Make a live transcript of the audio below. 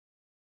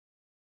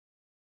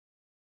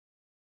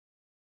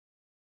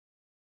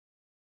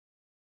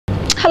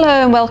Hello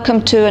and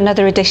welcome to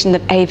another edition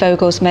of A.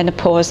 Vogel's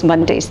Menopause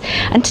Mondays,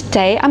 and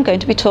today I'm going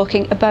to be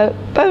talking about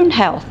bone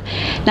health.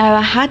 Now,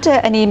 I had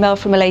an email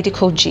from a lady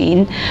called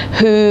Jean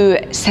who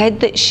said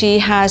that she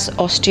has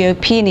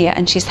osteopenia,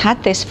 and she's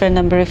had this for a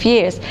number of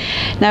years.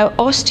 Now,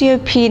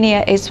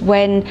 osteopenia is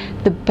when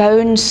the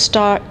bones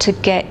start to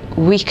get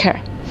weaker.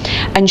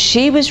 And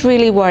she was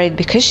really worried,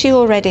 because she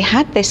already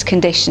had this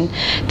condition,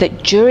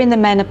 that during the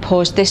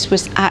menopause this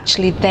was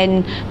actually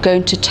then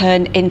going to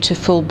turn into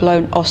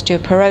full-blown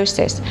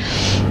osteoporosis.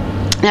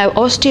 Now,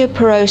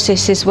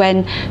 osteoporosis is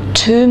when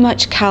too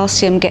much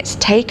calcium gets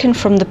taken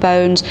from the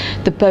bones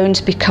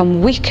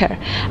become weaker,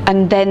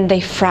 and then they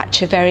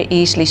fracture very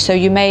easily. So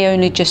you may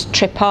only just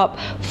trip up,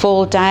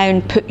 fall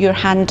down, put your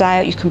hand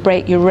out, you can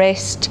break your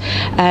wrist,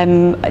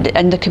 and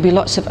there could be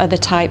lots of other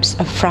types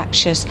of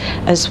fractures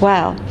as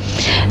well.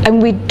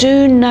 And we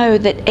do know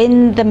that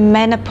in the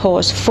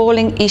menopause,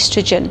 falling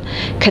estrogen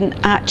can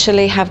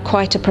actually have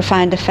quite a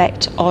profound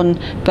effect on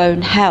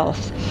bone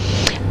health.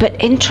 But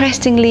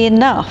interestingly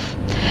enough,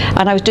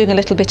 and I was doing a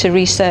little bit of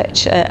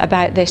research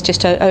about this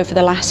just over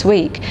the last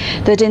week,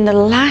 that in the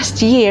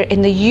last year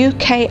in the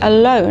UK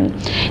alone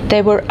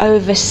there were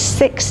over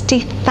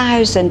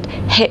 60,000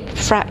 hip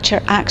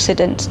fracture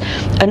accidents,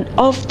 and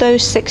of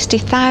those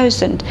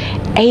 60,000,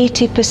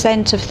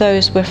 80% of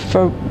those were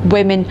for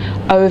women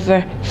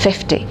over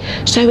 50.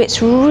 So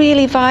it's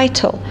really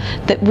vital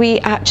that we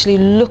actually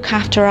look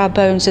after our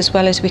bones as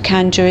well as we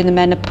can during the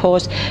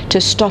menopause to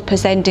stop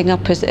us ending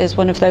up as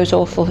one of those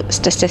awful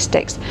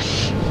statistics.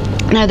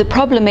 Now, the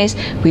problem is,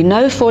 we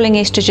know falling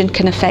estrogen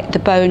can affect the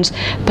bones,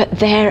 but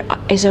there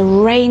is a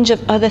range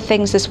of other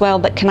things as well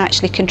that can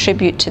actually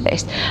contribute to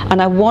this,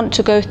 and I want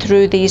to go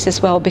through these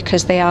as well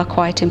because they are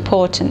quite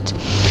important.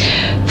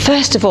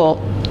 First of all,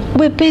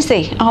 we're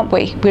busy, aren't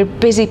we? We're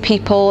busy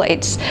people.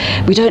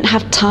 We don't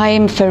have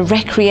time for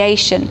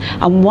recreation,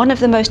 and one of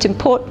the most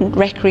important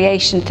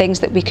recreation things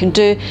that we can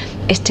do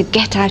is to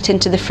get out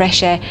into the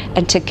fresh air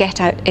and to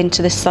get out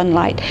into the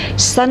sunlight.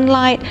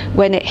 Sunlight,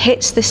 when it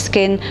hits the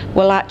skin,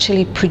 will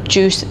actually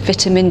produce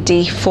vitamin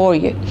D for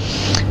you.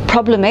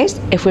 Problem is,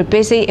 if we're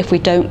busy, if we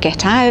don't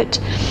get out,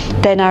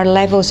 then our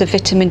levels of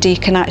vitamin D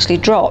can actually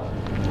drop.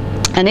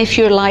 And if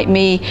you're like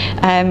me,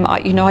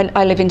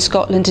 I live in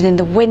Scotland, and in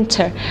the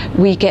winter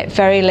we get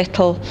very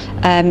little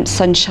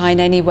sunshine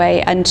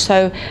anyway, and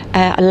so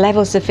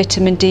levels of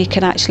vitamin D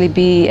can actually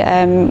be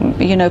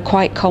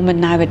quite common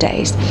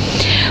nowadays.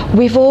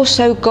 We've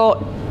also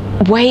got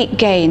weight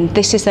gain.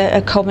 This is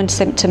a common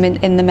symptom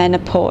in the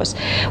menopause.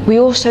 We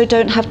also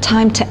don't have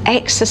time to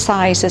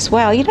exercise as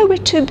well. We're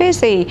too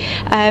busy.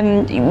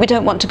 We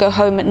don't want to go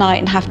home at night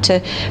and have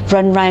to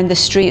run around the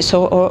streets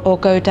or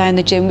go down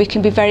the gym. We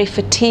can be very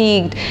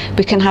fatigued.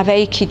 We can have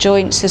achy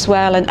joints as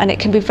well, and it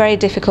can be very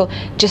difficult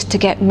just to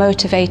get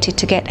motivated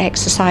to get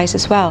exercise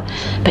as well.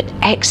 But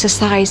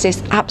exercise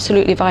is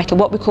absolutely vital.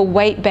 What we call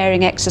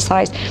weight-bearing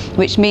exercise,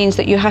 which means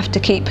that you have to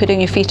keep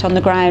putting your feet on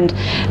the ground,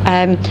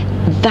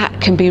 that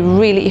can be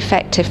really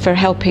effective for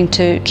helping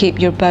to keep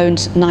your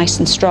bones nice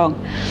and strong.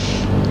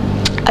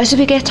 As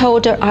we get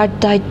older, our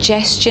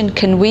digestion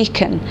can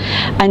weaken,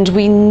 and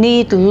we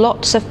need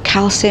lots of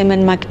calcium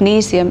and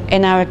magnesium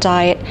in our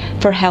diet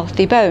for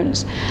healthy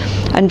bones.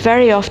 And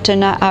very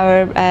often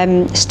our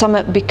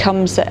stomach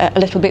becomes a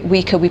little bit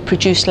weaker. We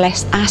produce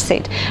less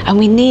acid, and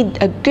we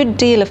need a good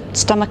deal of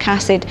stomach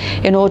acid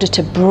in order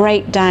to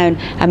break down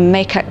and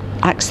make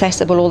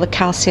accessible all the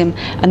calcium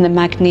and the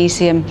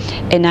magnesium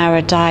in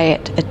our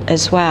diet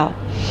as well.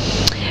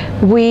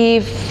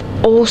 We've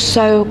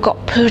also got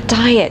poor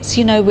diets.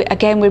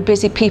 Again, we're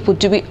busy people.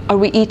 Are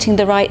we eating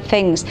the right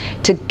things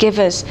to give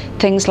us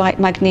things like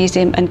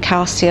magnesium and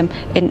calcium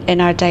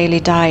in our daily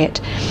diet?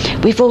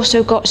 We've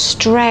also got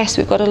stress.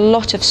 We've got a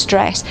lot of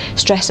stress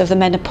of the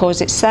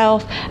menopause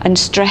itself, and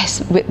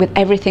stress with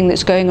everything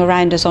that's going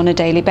around us on a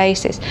daily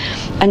basis.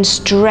 And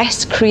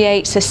stress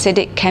creates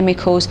acidic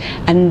chemicals,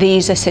 and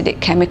these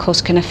acidic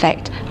chemicals can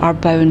affect our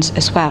bones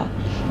as well.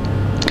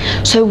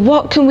 So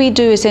what can we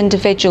do as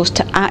individuals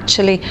to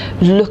actually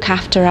look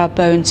after our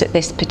bones at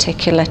this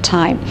particular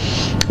time?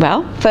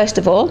 Well, first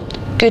of all,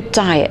 good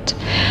diet.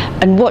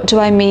 And what do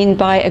I mean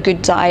by a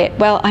good diet?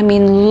 Well, I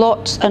mean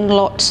lots and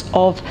lots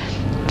of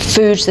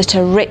foods that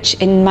are rich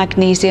in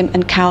magnesium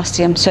and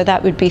calcium. So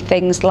that would be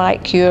things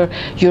like your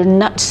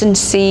nuts and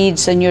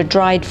seeds and your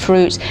dried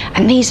fruits,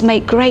 and these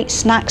make great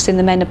snacks in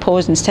the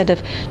menopause instead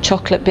of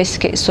chocolate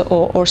biscuits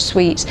or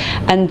sweets.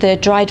 And the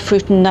dried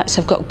fruit and nuts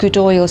have got good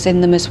oils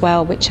in them as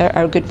well, which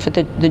are good for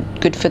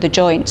the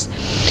joints.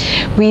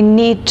 We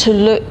need to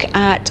look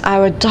at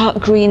our dark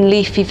green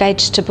leafy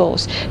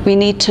vegetables. We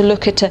need to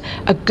look at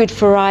a good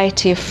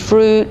variety of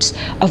fruits,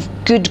 of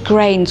good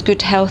grains,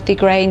 good healthy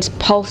grains,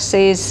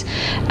 pulses,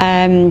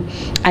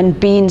 and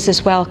beans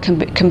as well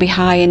can be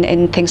high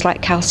in things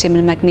like calcium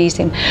and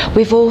magnesium.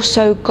 We've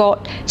also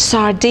got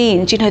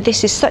sardines. You know,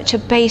 this is such a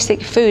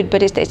basic food,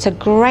 but it's a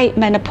great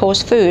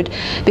menopause food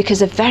because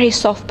the very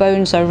soft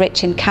bones are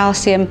rich in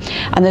calcium,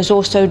 and there's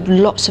also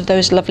lots of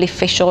those lovely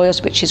fish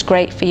oils, which is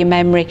great for your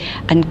memory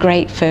and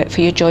great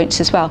for your joints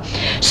as well.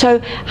 So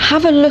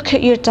have a look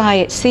at your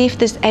diet, see if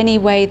there's any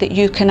way that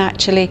you can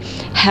actually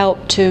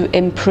help to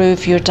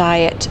improve your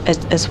diet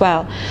as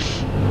well.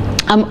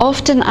 I'm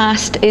often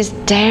asked, is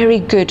dairy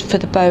good for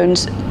the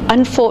bones?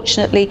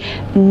 Unfortunately,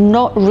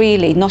 not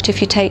really, not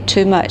if you take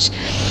too much.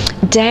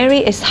 Dairy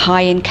is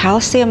high in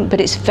calcium, but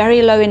it's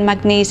very low in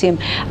magnesium,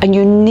 and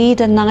you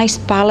need a nice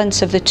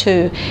balance of the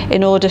two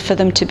in order for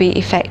them to be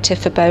effective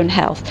for bone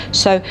health.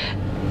 So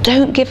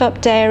don't give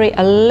up dairy.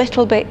 A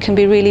little bit can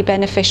be really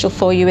beneficial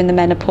for you in the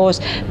menopause,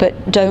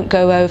 but don't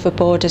go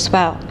overboard as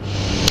well.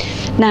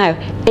 Now,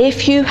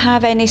 if you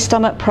have any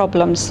stomach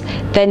problems,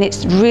 then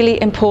it's really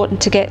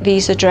important to get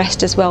these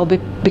addressed as well,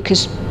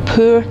 because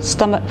poor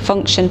stomach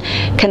function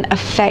can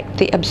affect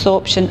the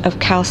absorption of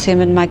calcium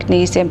and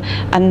magnesium,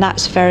 and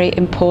that's very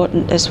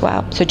important as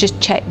well. So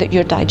just check that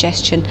your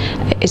digestion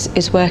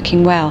is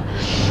working well.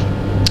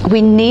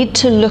 We need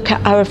to look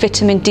at our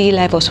vitamin D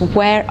levels.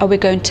 Where are we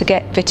going to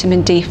get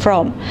vitamin D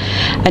from?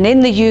 And in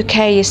the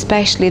UK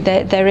especially,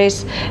 there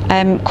is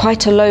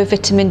quite a low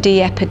vitamin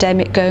D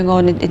epidemic going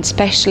on,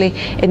 especially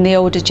in the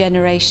older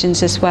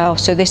generations as well.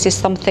 So this is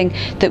something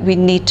that we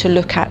need to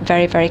look at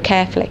very, very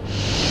carefully.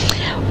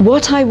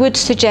 What I would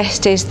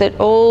suggest is that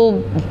all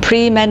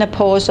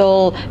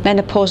premenopausal,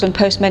 menopausal and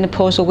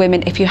postmenopausal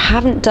women, if you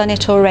haven't done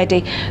it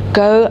already,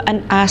 go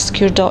and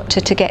ask your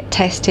doctor to get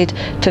tested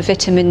for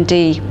vitamin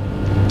D,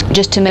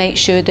 just to make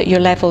sure that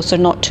your levels are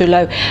not too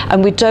low.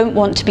 And we don't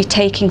want to be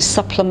taking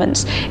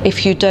supplements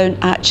if you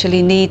don't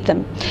actually need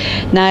them.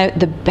 Now,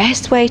 the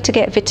best way to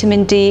get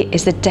vitamin D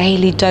is a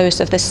daily dose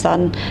of the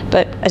sun,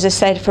 but as I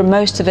said, for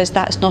most of us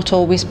that's not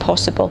always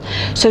possible.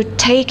 So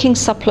taking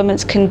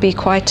supplements can be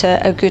quite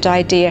a good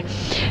idea.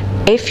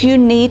 If you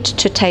need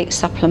to take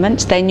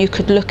supplements, then you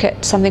could look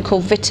at something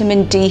called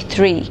vitamin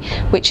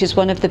D3, which is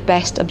one of the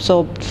best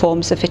absorbed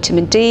forms of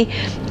vitamin D,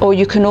 or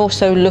you can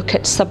also look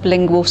at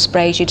sublingual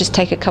sprays. You just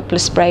take a couple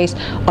of sprays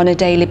on a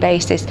daily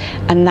basis,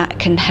 and that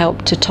can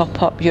help to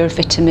top up your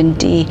vitamin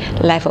D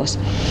levels.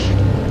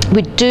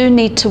 We do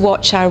need to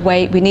watch our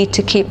weight. We need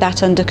to keep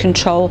that under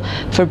control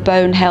for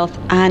bone health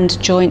and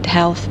joint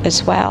health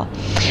as well.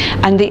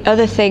 And the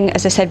other thing,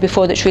 as I said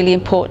before, that's really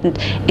important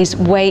is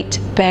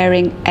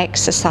weight-bearing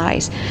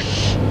exercise.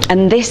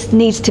 And this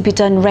needs to be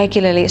done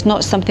regularly. It's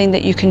not something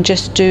that you can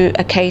just do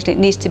occasionally.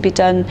 It needs to be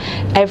done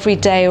every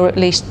day, or at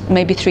least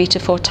maybe 3 to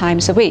 4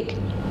 times a week.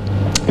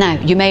 Now,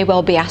 you may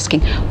well be asking,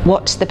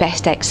 what's the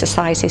best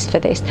exercises for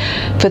this?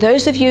 For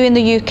those of you in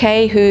the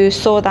UK who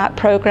saw that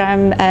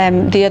programme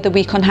the other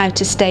week on how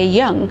to stay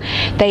young,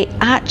 they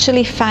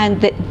actually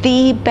found that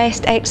the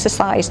best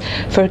exercise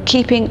for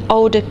keeping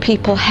older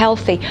people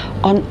healthy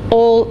on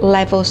all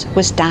levels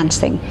was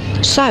dancing.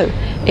 So,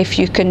 if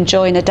you can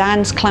join a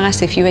dance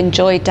class, if you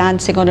enjoy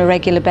dancing on a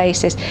regular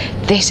basis,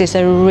 this is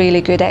a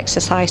really good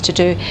exercise to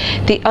do.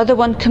 The other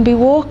one can be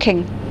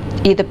walking.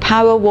 Either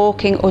power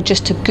walking or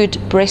just a good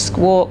brisk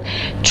walk.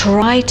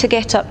 Try to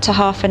get up to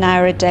half an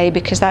hour a day,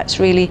 because that's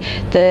really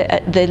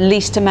the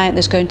least amount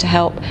that's going to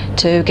help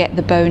to get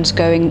the bones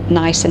going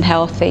nice and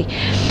healthy.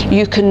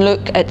 You can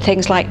look at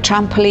things like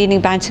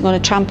trampolining, bouncing on a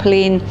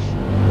trampoline.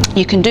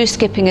 You can do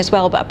skipping as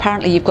well, but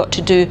apparently you've got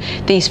to do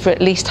these for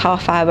at least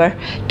half hour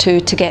to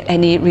get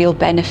any real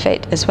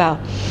benefit as well.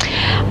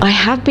 I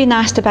have been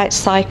asked about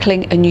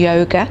cycling and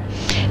yoga.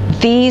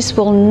 These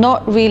will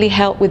not really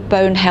help with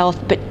bone health,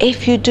 but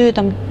if you do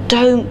them,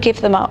 don't give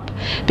them up,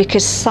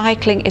 because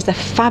cycling is a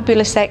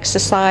fabulous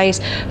exercise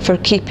for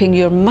keeping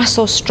your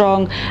muscles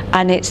strong,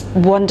 and it's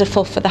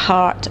wonderful for the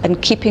heart, and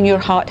keeping your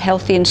heart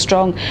healthy and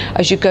strong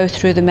as you go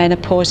through the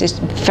menopause is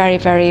very,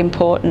 very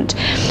important.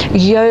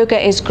 Yoga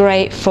is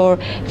great for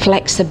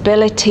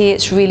flexibility,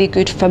 it's really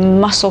good for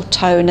muscle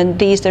tone, and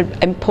these are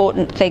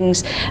important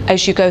things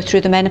as you go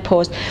through the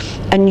menopause.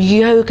 And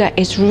yoga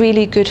is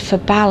really good for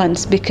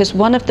balance, because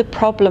one of the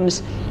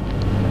problems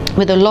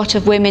with a lot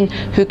of women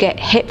who get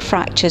hip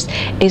fractures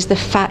is the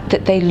fact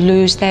that they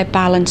lose their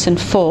balance and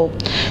fall.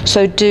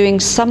 So doing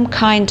some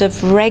kind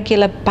of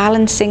regular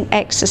balancing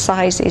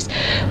exercises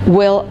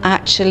will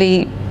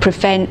actually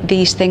prevent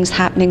these things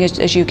happening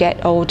as you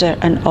get older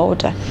and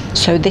older.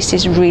 So this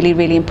is really,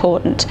 really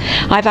important.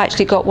 I've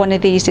actually got one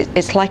of these.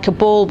 It's like a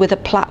ball with a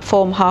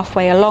platform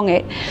halfway along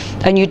it,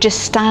 and you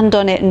just stand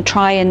on it and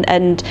try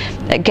and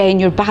gain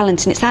your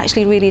balance, and it's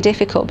actually really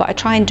difficult, but I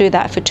try and do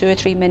that for 2 or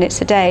 3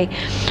 minutes a day.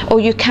 Or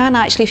you can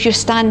actually, if you're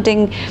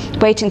standing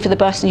waiting for the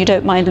bus and you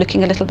don't mind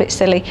looking a little bit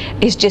silly,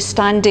 is just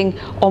standing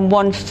on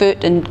one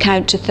foot and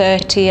count to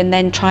 30 and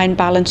then try and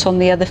balance on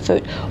the other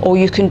foot. Or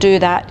you can do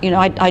that, you know,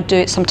 I do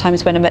it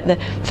sometimes when I'm I'm at the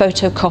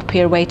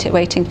photocopier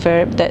waiting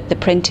for the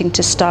printing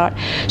to start.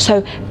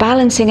 So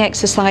balancing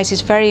exercise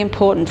is very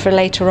important for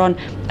later on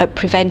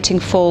preventing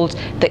falls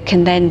that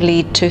can then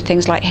lead to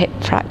things like hip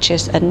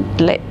fractures and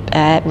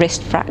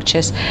wrist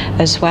fractures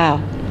as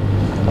well.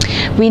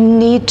 We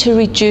need to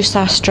reduce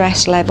our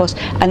stress levels,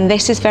 and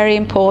this is very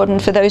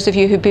important. For those of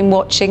you who've been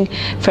watching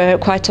for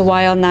quite a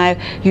while now,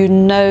 you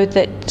know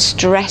that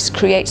stress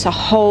creates a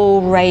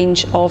whole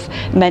range of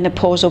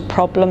menopausal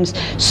problems.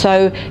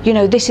 So, you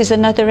know, this is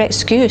another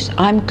excuse.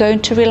 I'm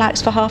going to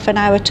relax for half an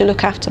hour to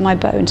look after my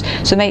bones.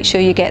 So make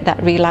sure you get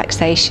that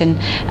relaxation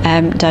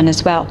done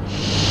as well.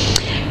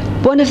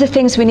 One of the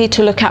things we need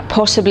to look at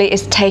possibly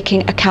is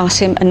taking a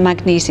calcium and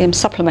magnesium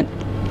supplement.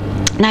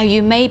 Now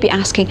you may be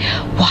asking,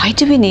 why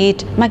do we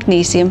need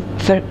magnesium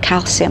for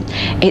calcium?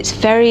 It's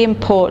very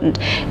important.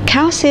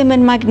 Calcium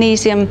and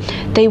magnesium,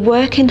 they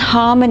work in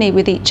harmony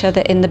with each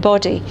other in the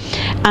body,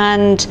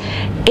 and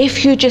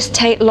if you just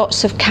take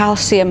lots of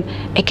calcium,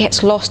 it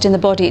gets lost in the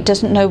body, it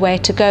doesn't know where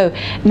to go.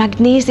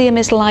 Magnesium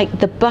is like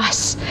the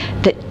bus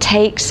that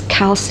takes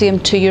calcium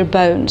to your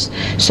bones,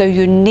 so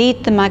you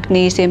need the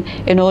magnesium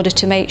in order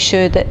to make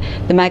sure that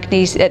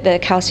the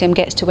calcium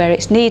gets to where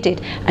it's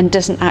needed and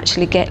doesn't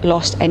actually get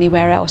lost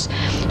anywhere else.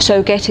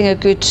 So getting a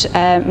good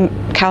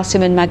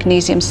calcium and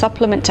magnesium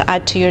supplement to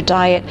add to your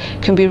diet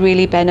can be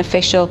really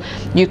beneficial.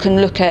 You can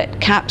look at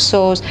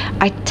capsules.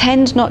 I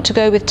tend not to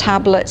go with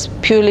tablets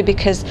purely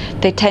because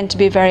they tend to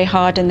be very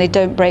hard and they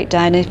don't break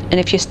down, and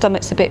if your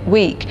stomach's a bit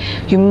weak,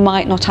 you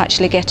might not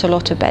actually get a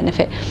lot of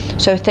benefit.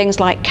 So things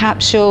like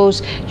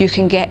capsules, you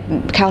can get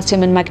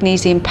calcium and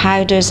magnesium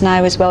powders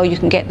now as well, you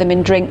can get them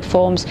in drink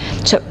forms,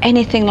 so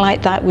anything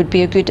like that would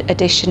be a good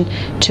addition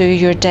to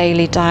your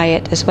daily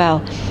diet as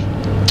well.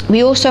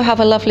 We also have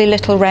a lovely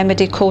little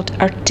remedy called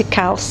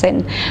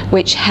calcine,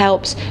 which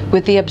helps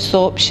with the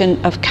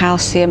absorption of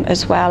calcium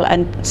as well,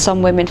 and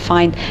some women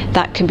find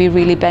that can be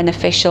really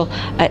beneficial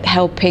at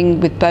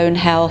helping with bone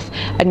health,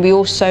 and we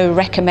also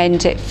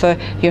recommend it for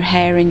your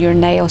hair and your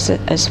nails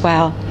as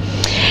well.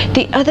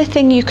 The other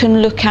thing you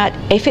can look at,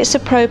 if it's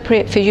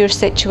appropriate for your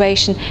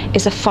situation,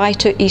 is a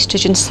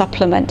phytoestrogen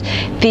supplement.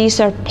 These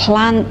are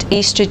plant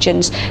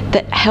estrogens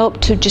that help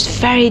to just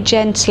very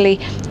gently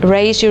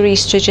raise your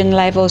estrogen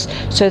levels,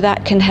 so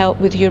that can help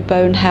with your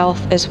bone health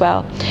as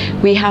well.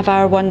 We have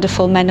our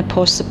wonderful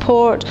menopause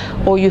support,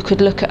 or you could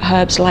look at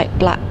herbs like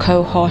black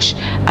cohosh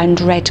and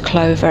red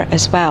clover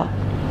as well.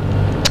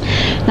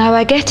 Now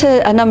I get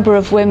a number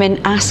of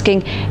women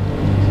asking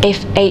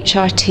if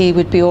HRT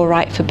would be all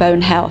right for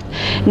bone health.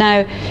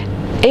 Now,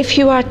 if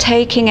you are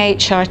taking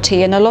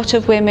HRT, and a lot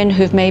of women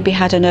who've maybe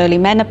had an early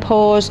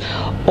menopause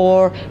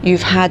or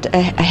you've had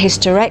a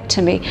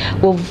hysterectomy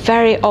will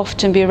very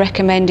often be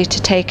recommended to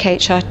take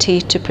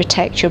HRT to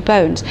protect your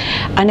bones,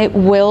 and it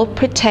will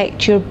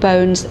protect your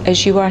bones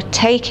as you are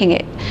taking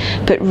it.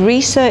 But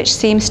research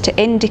seems to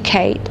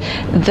indicate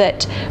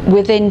that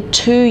within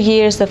 2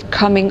 years of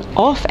coming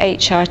off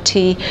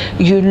HRT,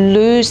 you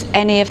lose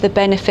any of the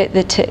benefit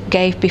that it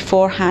gave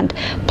beforehand.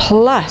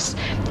 Plus,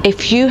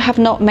 if you have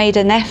not made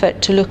an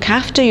effort to look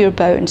after your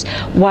bones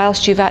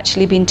whilst you've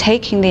actually been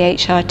taking the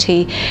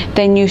HRT,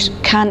 then you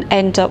can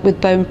end up with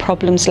bone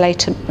problems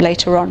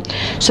later on.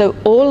 So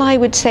all I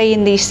would say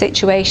in these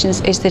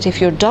situations is that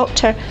if your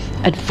doctor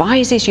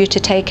advises you to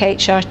take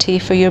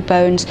HRT for your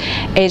bones,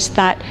 is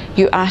that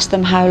you ask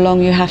them how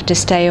long you have to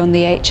stay on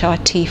the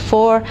HRT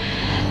for,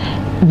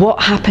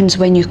 what happens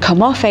when you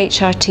come off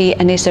HRT,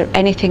 and is there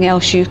anything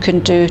else you can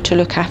do to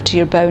look after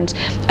your bones.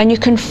 And you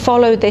can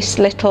follow this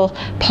little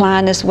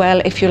plan as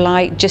well if you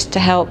like, just to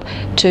help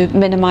to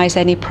minimize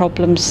any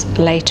problems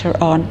later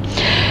on.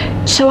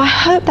 So I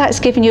hope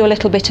that's given you a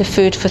little bit of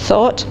food for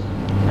thought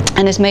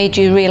and has made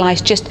you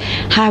realise just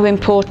how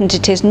important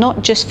it is,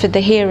 not just for the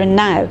here and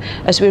now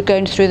as we're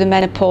going through the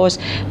menopause,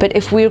 but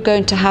if we're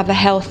going to have a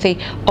healthy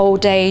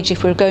old age,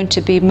 if we're going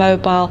to be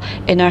mobile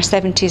in our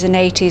 70s and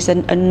 80s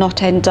and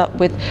not end up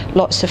with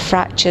lots of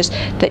fractures,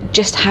 that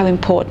just how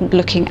important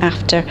looking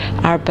after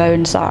our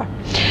bones are.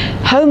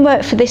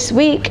 Homework for this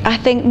week, I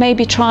think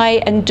maybe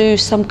try and do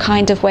some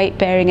kind of weight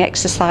bearing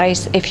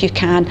exercise if you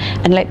can,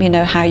 and let me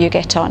know how you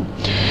get on.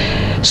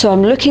 So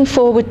I'm looking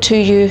forward to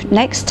you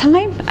next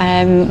time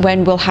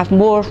when we'll have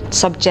more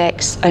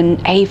subjects on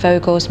A.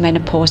 Vogel's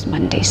Menopause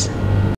Mondays.